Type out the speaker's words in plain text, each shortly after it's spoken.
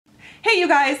Hey you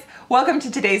guys, welcome to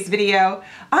today's video.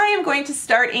 I am going to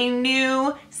start a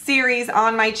new series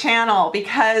on my channel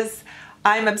because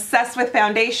I'm obsessed with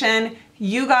foundation.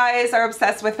 You guys are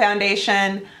obsessed with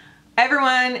foundation.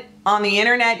 Everyone on the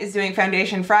internet is doing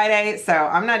Foundation Friday, so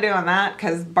I'm not doing that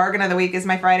because Bargain of the Week is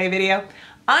my Friday video.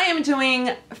 I am doing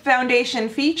Foundation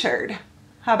Featured.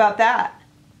 How about that?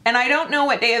 And I don't know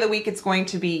what day of the week it's going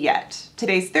to be yet.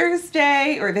 Today's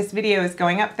Thursday, or this video is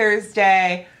going up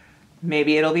Thursday.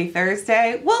 Maybe it'll be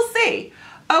Thursday. We'll see.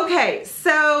 Okay,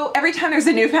 so every time there's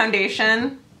a new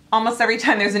foundation, almost every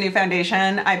time there's a new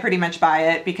foundation, I pretty much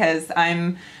buy it because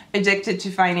I'm addicted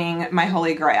to finding my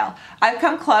holy grail. I've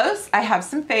come close. I have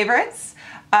some favorites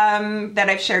that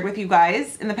I've shared with you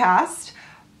guys in the past,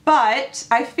 but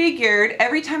I figured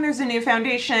every time there's a new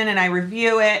foundation and I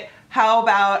review it, how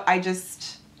about I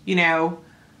just, you know,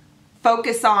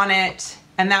 focus on it,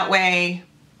 and that way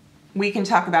we can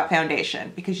talk about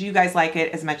foundation because you guys like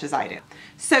it as much as I do.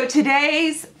 So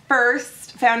today's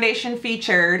first foundation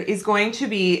featured is going to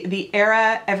be the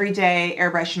Era Everyday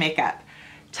Airbrush Makeup.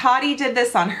 Toddy did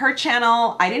this on her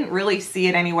channel. I didn't really see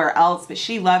it anywhere else, but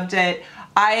she loved it.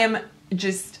 I am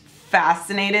just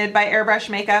fascinated by airbrush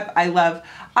makeup. I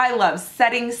love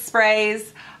setting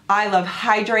sprays. I love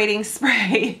hydrating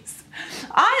sprays.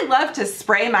 I love to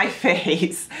spray my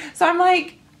face. So I'm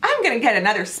like, I'm gonna get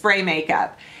another spray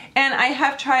makeup. And I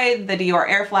have tried the Dior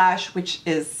Air Flash, which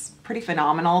is pretty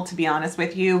phenomenal, to be honest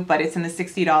with you, but it's in the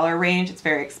 $60 range. It's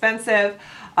very expensive.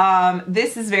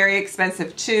 This is very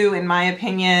expensive too, in my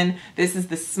opinion. This is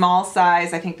the small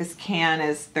size. I think this can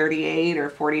is $38 or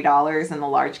 $40, and the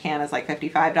large can is like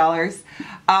 $55.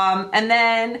 And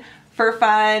then for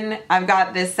fun, I've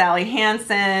got this Sally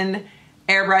Hansen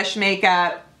Airbrush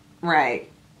Makeup, right,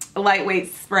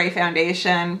 lightweight spray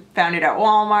foundation. Found it at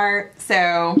Walmart.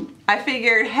 So I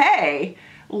figured, hey,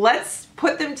 let's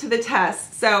put them to the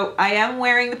test. So I am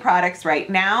wearing the products right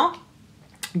now,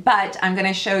 but I'm going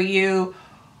to show you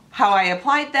how I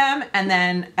applied them, and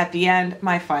then at the end,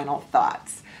 my final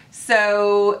thoughts.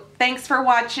 So thanks for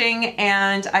watching,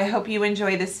 and I hope you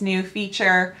enjoy this new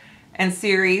feature and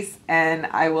series, and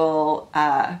I will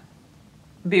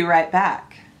be right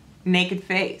back, naked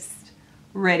faced,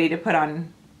 ready to put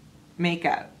on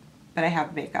makeup, but I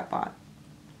have makeup on.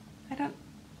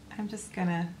 I'm just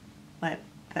gonna let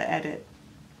the edit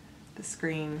the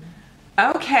screen.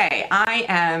 Okay, I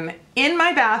am in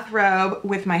my bathrobe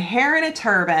with my hair in a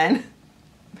turban,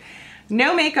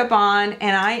 no makeup on,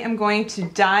 and I am going to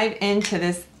dive into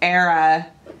this Era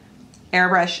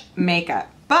airbrush makeup.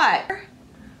 But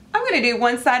I'm gonna do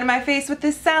one side of my face with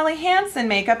this Sally Hansen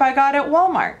makeup I got at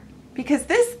Walmart, because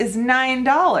this is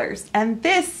 $9 and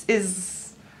this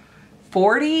is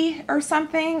 $40 or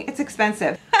something. It's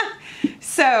expensive.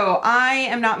 So I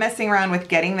am not messing around with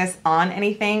getting this on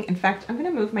anything. In fact, I'm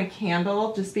gonna move my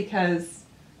candle just because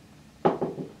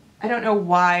I don't know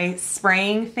why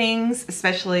spraying things,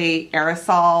 especially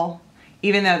aerosol,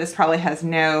 even though this probably has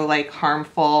no like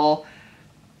harmful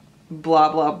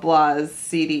blah blah blahs,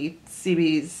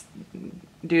 CBs,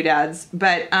 doodads,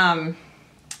 but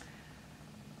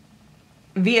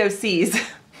VOCs,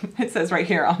 it says right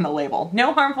here on the label,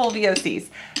 no harmful VOCs.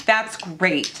 That's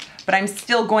great, but I'm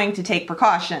still going to take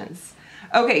precautions.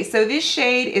 Okay, so this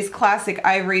shade is Classic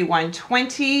Ivory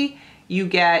 120. You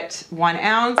get 1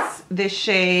 ounce. This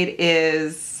shade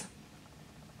is,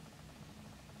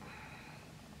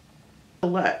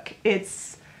 look,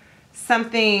 it's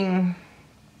something,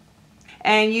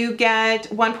 and you get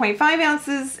 1.5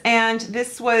 ounces, and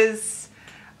this was,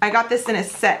 I got this in a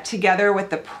set together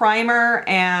with the primer,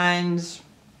 and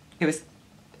it was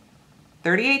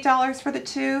 $38 for the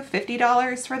two,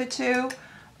 $50 for the two.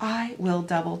 I will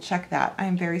double check that. I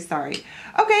am very sorry.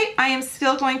 Okay, I am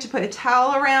still going to put a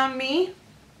towel around me.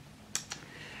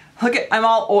 Look at, I'm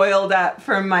all oiled up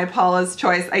from my Paula's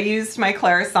Choice. I used my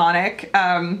Clarisonic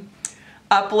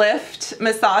uplift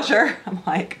massager. I'm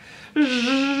like,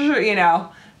 you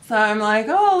know, so I'm like,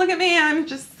 oh, look at me. I'm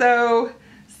just so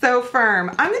firm.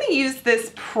 I'm gonna use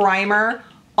this primer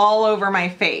all over my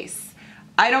face.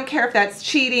 I don't care if that's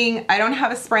cheating. I don't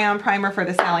have a spray-on primer for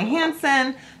the Sally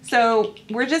Hansen, so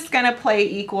we're just gonna play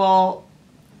equal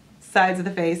sides of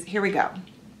the face. Here we go.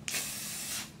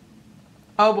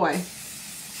 Oh boy.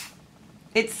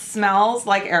 It smells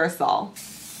like aerosol.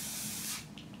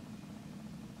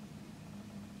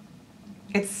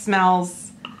 It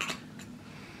smells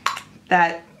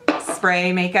that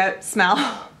spray makeup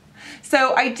smell.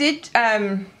 So I did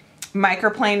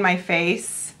microplane my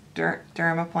face.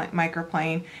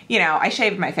 Microplane, you know, I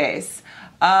shaved my face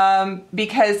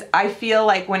because I feel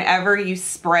like whenever you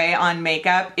spray on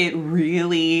makeup, it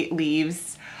really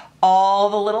leaves all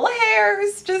the little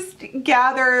hairs just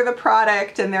gather the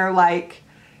product, and they're like,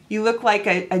 you look like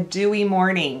a dewy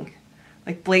morning,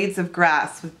 like blades of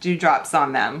grass with dewdrops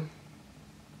on them.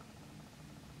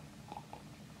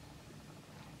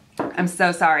 I'm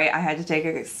so sorry, I had to take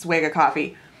a swig of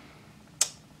coffee.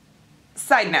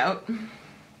 Side note,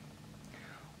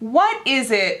 what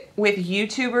is it with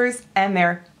YouTubers and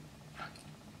their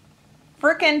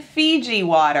frickin' Fiji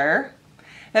water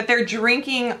that they're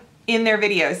drinking in their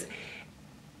videos?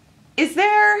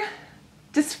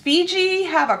 Does Fiji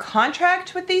have a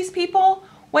contract with these people?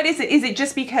 What is it? Is it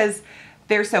just because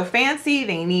they're so fancy,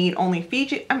 they need only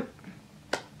Fiji? I'm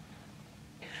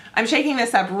shaking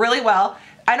this up really well.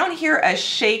 I don't hear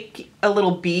a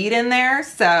little bead in there,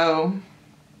 so,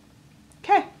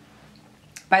 okay.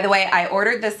 By the way, I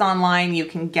ordered this online. You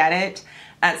can get it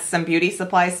at some beauty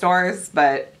supply stores,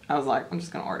 but I was like, I'm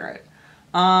just gonna order it.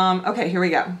 Okay, here we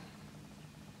go.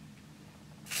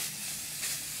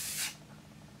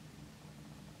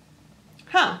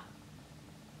 Huh.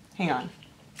 Hang on.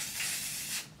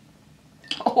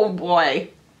 Oh boy.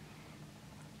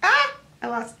 Ah,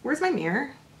 where's my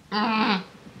mirror?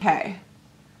 Okay.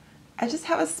 I just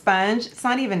have a sponge. It's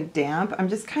not even damp. I'm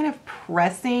just kind of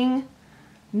pressing.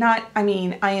 I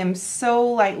am so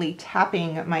lightly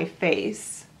tapping my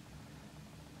face.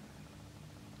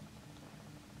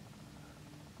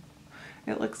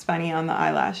 It looks funny on the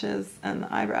eyelashes and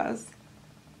the eyebrows.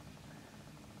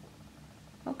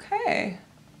 Okay.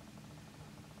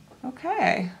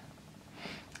 Okay.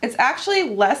 It's actually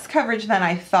less coverage than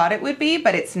I thought it would be,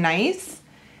 but it's nice.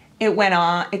 It went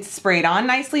on, it's sprayed on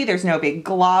nicely. There's no big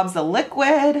globs of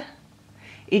liquid.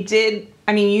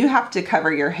 You have to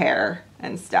cover your hair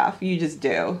and stuff. You just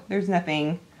do. There's no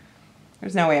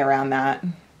way around that.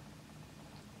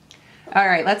 All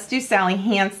right, let's do Sally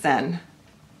Hansen.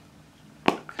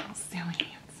 Sally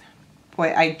Hansen.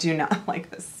 Boy, I do not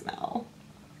like the smell.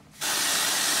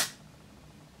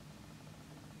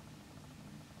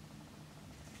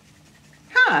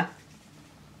 Huh.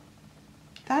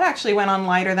 That actually went on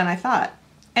lighter than I thought.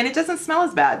 And it doesn't smell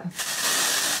as bad.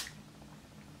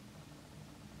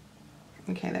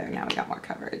 Okay, there, now we got more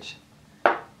coverage.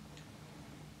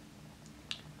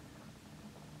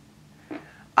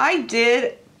 I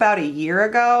did about a year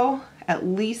ago, at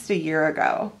least a year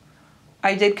ago,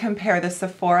 I did compare the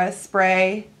Sephora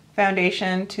spray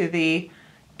foundation to the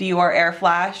Dior Air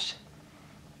Flash.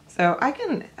 So I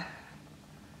can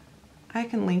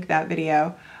link that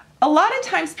video. A lot of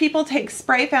times people take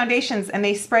spray foundations and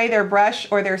they spray their brush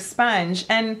or their sponge,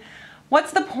 and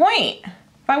what's the point?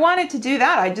 If I wanted to do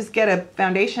that, I'd just get a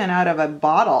foundation out of a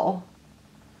bottle.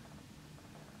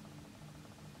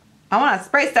 I want to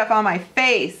spray stuff on my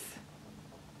face.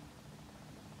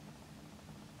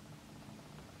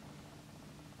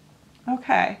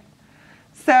 Okay,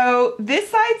 so this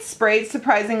side sprayed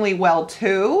surprisingly well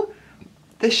too.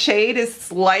 The shade is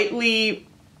slightly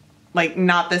like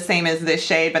not the same as this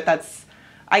shade, but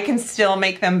I can still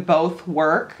make them both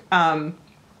work.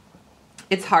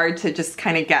 It's hard to just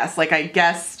kind of guess. Like I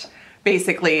guessed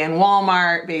basically in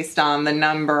Walmart based on the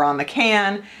number on the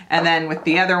can, and then with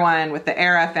the other one, with the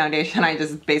Era foundation, I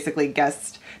just basically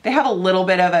guessed. They have a little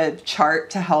bit of a chart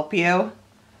to help you.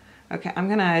 Okay, I'm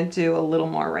gonna do a little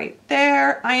more right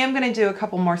there. I am gonna do a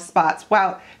couple more spots.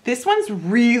 Wow, this one's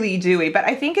really dewy, but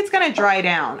I think it's gonna dry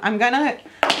down. I'm gonna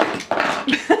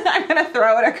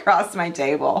throw it across my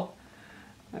table.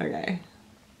 Okay.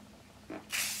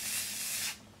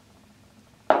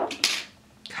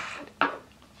 God.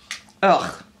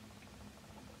 Ugh.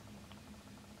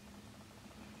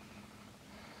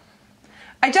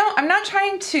 I'm not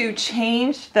trying to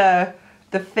change the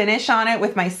finish on it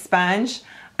with my sponge.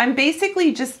 I'm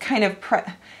basically just kind of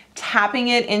tapping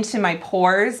it into my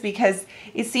pores because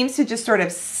it seems to just sort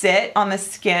of sit on the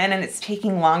skin and it's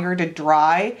taking longer to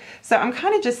dry. So I'm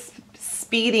kind of just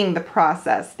speeding the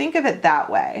process. Think of it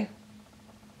that way.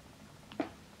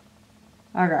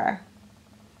 Okay.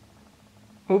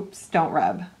 Oops, don't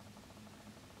rub.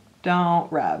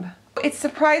 Don't rub. It's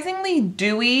surprisingly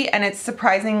dewy and it's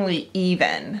surprisingly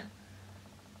even.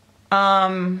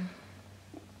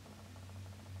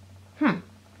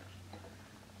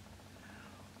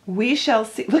 We shall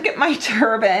see. Look at my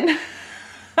turban.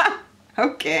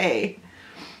 Okay.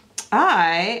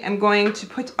 I am going to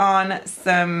put on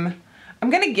I'm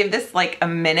going to give this like a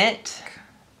minute.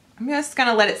 I'm just going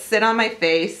to let it sit on my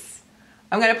face.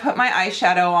 I'm going to put my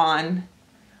eyeshadow on.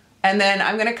 And then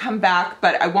I'm going to come back,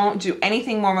 but I won't do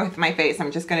anything more with my face.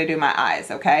 I'm just going to do my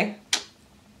eyes, okay?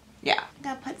 Yeah. I'm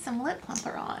going to put some lip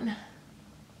plumper on.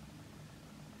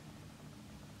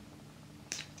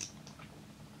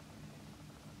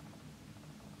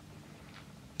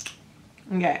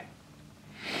 Okay.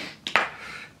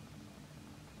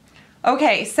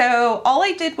 Okay, so all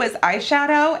I did was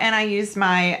eyeshadow, and I used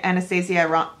my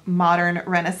Anastasia Modern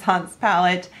Renaissance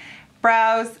palette,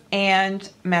 brows, and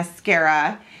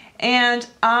mascara. And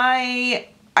I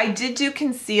did do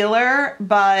concealer,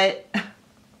 but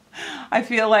I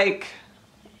feel like,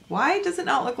 why does it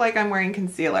not look like I'm wearing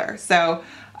concealer? So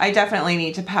I definitely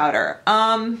need to powder.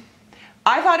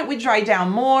 I thought it would dry down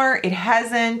more. It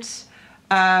hasn't.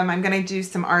 I'm gonna do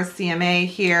some RCMA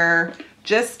here.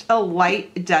 Just a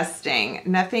light dusting,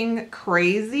 nothing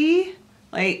crazy.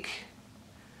 Like,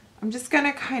 I'm just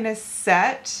gonna kind of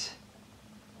set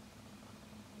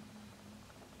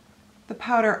the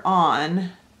powder on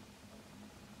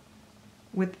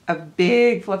with a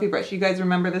big fluffy brush. You guys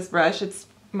remember this brush? It's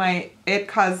my It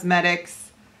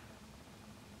Cosmetics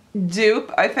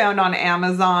dupe I found on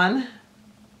Amazon.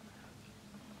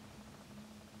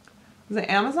 Was it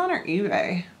Amazon or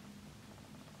eBay?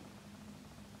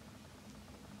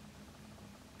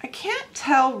 I can't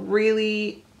tell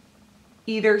really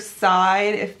either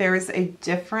side if there's a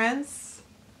difference.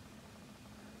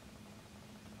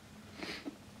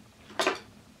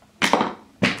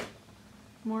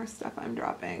 More stuff I'm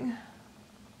dropping.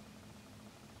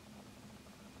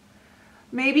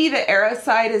 Maybe the Era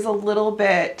side is a little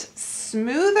bit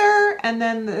smoother, and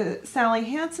then the Sally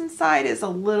Hansen side is a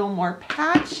little more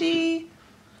patchy.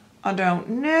 I don't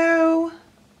know.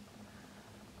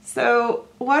 So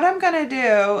what I'm gonna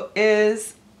do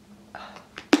is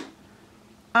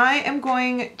I am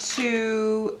going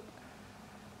to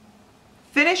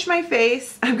finish my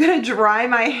face. I'm gonna dry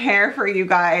my hair for you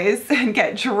guys and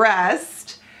get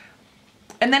dressed,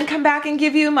 and then come back and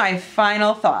give you my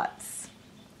final thoughts.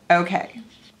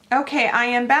 Okay, I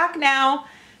am back now.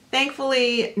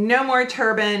 Thankfully, no more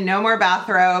turban, no more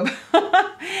bathrobe.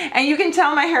 And you can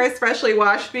tell my hair is freshly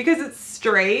washed because it's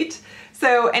straight.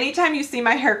 So anytime you see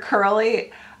my hair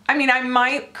curly, I mean, I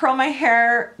might curl my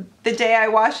hair the day I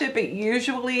wash it, but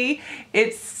usually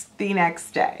it's the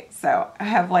next day. So I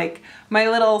have like, my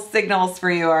little signals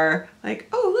for you are like,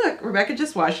 oh look, Rebecca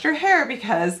just washed her hair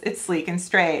because it's sleek and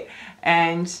straight.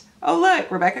 And oh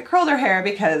look, Rebecca curled her hair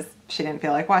because she didn't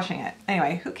feel like washing it.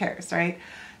 Anyway, who cares, right?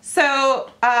 So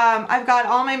I've got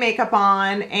all my makeup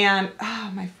on, and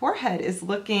my forehead is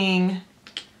looking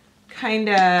kind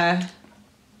of,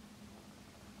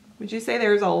 would you say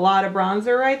there's a lot of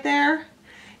bronzer right there?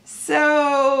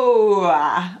 So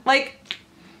like,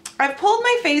 I've pulled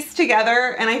my face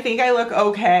together and I think I look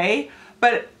okay,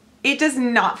 but it does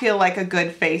not feel like a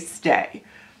good face day.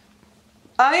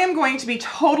 I am going to be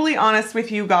totally honest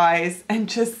with you guys and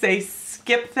just say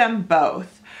skip them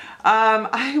both.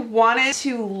 I wanted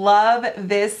to love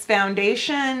this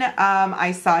foundation.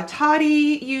 I saw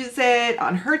Toddy use it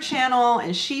on her channel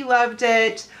and she loved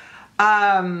it.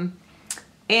 And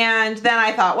then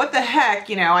I thought, what the heck,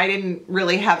 you know, I didn't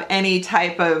really have any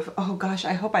type of, oh gosh,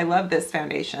 I hope I love this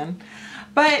foundation.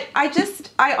 But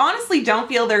I honestly don't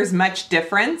feel there's much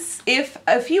difference. If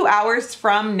a few hours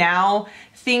from now,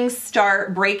 things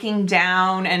start breaking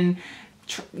down and,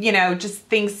 you know, just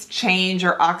things change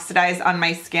or oxidize on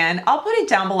my skin, I'll put it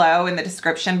down below in the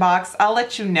description box. I'll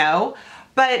let you know.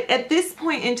 But at this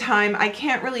point in time, I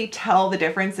can't really tell the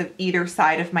difference of either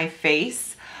side of my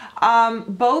face.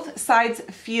 Both sides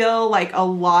feel like a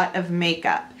lot of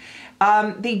makeup.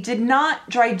 They did not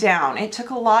dry down. It took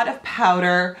a lot of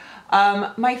powder.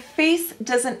 My face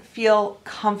doesn't feel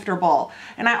comfortable.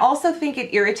 And I also think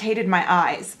it irritated my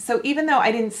eyes. So even though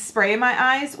I didn't spray my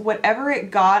eyes, whatever it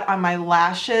got on my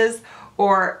lashes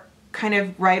or kind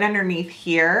of right underneath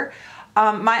here,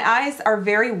 my eyes are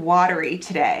very watery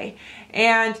today.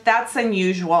 And that's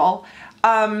unusual.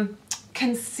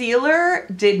 Concealer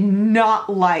did not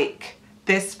like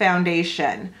this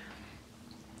foundation.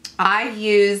 I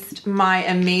used my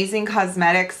Amazing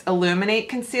Cosmetics Illuminate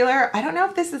Concealer. I don't know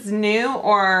if this is new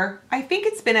or I think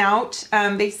it's been out.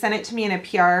 They sent it to me in a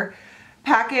PR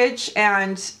package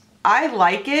and I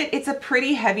like it. It's a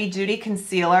pretty heavy duty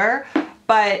concealer,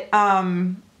 but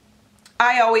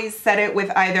I always set it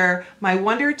with either my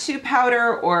Wonder 2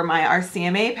 powder or my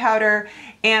RCMA powder.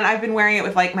 And I've been wearing it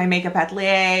with like my Makeup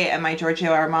Atelier and my Giorgio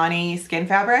Armani Skin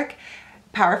Fabric,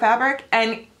 Power Fabric,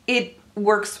 and it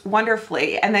works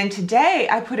wonderfully. And then today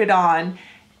I put it on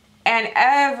and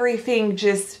everything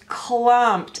just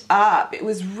clumped up. It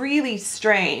was really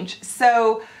strange.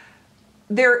 So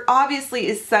there obviously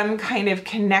is some kind of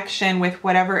connection with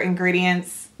whatever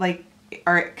ingredients like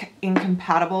are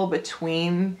incompatible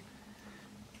between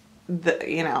the,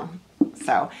 you know,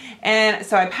 so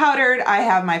I powdered. I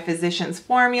have my Physicians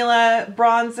Formula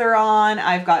bronzer on.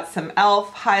 I've got some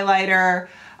e.l.f. highlighter.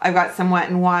 I've got some Wet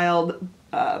n Wild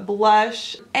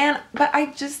blush, but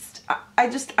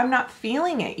I'm not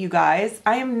feeling it, you guys.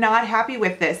 I am not happy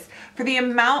with this. For the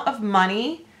amount of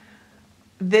money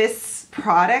this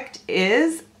product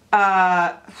is,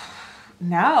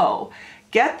 no.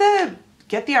 Get the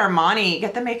Armani,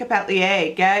 get the Makeup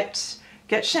Atelier, get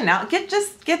Chanel,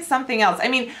 get something else. I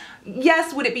mean,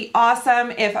 yes, would it be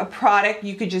awesome if a product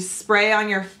you could just spray on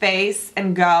your face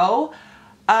and go?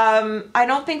 I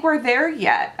don't think we're there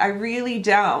yet. I really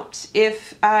don't.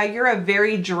 If you're a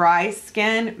very dry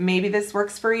skin, maybe this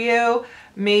works for you.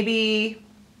 Maybe,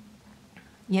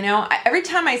 you know, every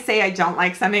time I say I don't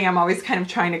like something, I'm always kind of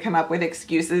trying to come up with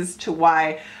excuses to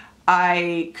why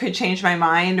I could change my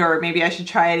mind, or maybe I should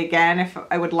try it again if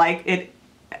I would like it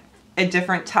a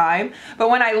different time. But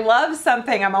when I love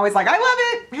something, I'm always like, I love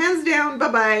it, hands down,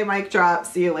 bye-bye, mic drop,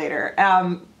 see you later.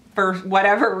 For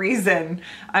whatever reason,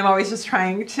 I'm always just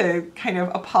trying to kind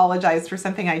of apologize for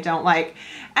something I don't like.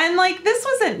 And like, this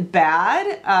wasn't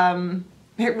bad.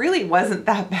 It really wasn't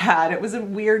that bad. It was a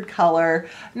weird color.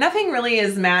 Nothing really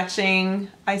is matching,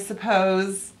 I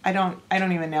suppose. I don't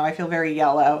even know. I feel very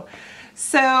yellow.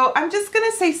 So I'm just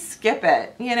gonna say skip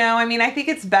it. You know, I mean, I think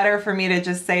it's better for me to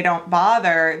just say don't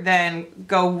bother than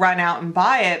go run out and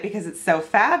buy it because it's so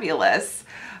fabulous.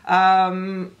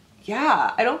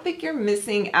 Yeah, I don't think you're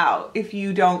missing out if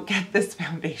you don't get this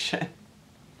foundation.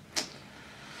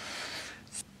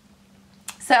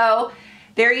 So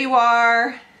there you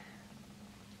are.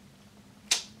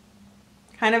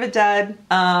 Kind of a dud.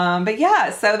 But yeah,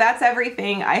 so that's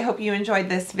everything. I hope you enjoyed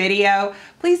this video.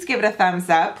 Please give it a thumbs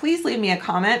up. Please leave me a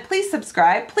comment. Please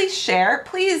subscribe. Please share.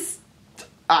 Please,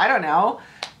 I don't know,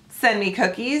 send me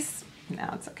cookies. No,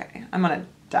 it's okay. I'm on a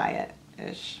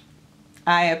diet-ish.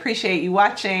 I appreciate you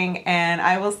watching, and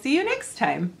I will see you next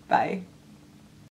time. Bye.